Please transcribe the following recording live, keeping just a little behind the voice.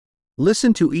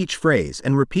Listen to each phrase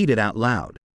and repeat it out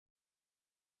loud.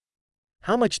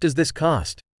 How much does this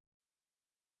cost?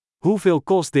 Hoeveel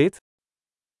kost dit?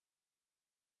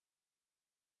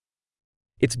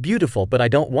 It's beautiful, but I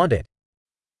don't want it.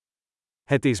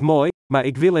 Het is mooi, maar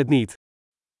ik wil het niet.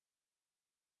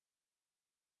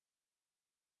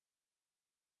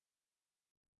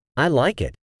 I like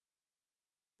it.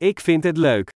 Ik vind het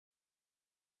leuk.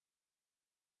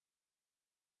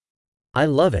 I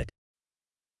love it.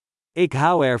 Ik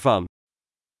hou ervan.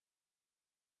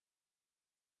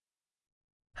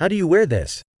 How do you wear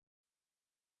this?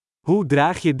 Hoe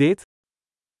draag je dit?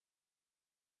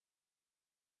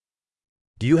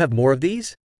 Do you have more of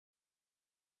these?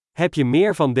 Heb je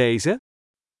meer van deze?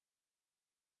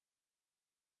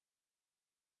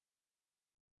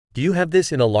 Do you have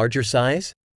this in a larger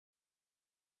size?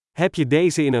 Heb je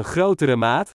deze in een grotere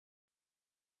maat?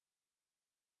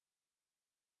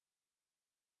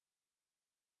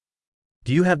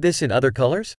 Do you have this in other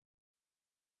colors?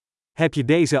 Heb je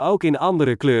deze ook in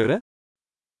andere kleuren?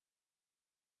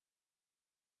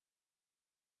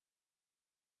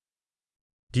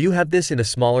 Do you have this in a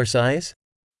smaller size?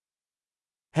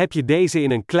 Heb je deze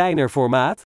in een kleiner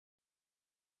formaat?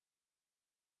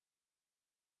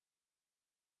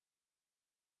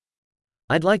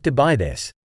 I'd like to buy this.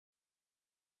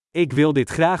 Ik wil dit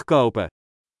graag kopen.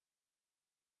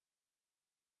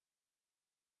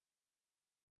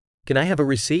 Can I have a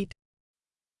receipt?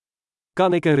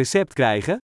 Kan ik een recept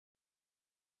krijgen?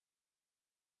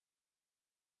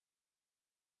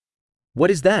 What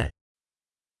is that?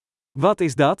 Wat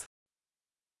is dat?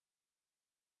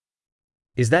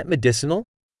 Is that medicinal?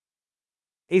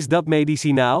 Is dat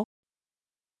medicinaal?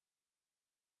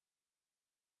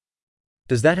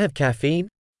 Does that have caffeine?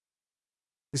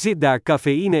 Zit daar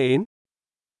cafeïne in?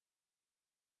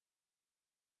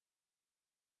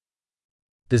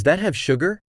 Does that have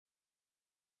sugar?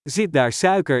 Zit daar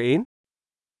suiker in?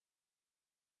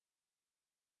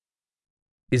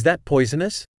 Is that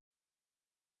poisonous?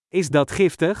 Is dat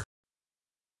giftig?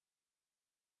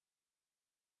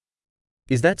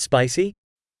 Is that spicy?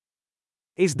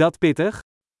 Is dat pittig?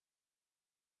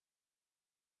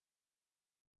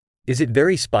 Is it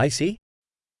very spicy?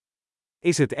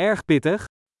 Is het erg pittig?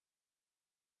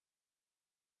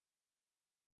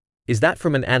 Is that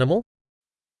from an animal?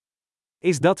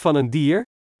 Is dat van een dier?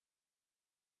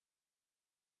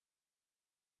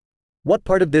 What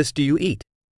part of this do you eat?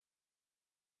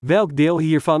 Welk deel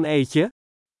hiervan eet je?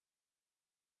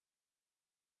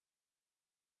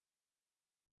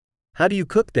 How do you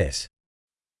cook this?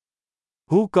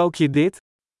 Hoe kook je dit?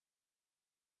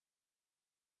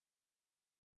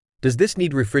 Does this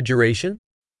need refrigeration?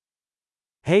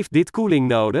 Heeft dit koeling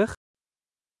nodig?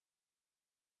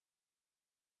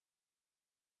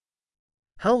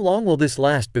 How long will this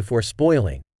last before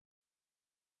spoiling?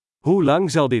 Hoe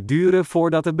lang zal dit duren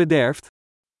voordat het bederft?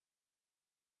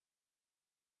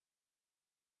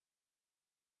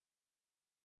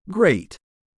 Great!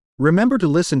 Remember to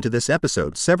listen to this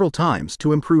episode several times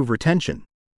to improve retention.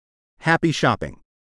 Happy shopping!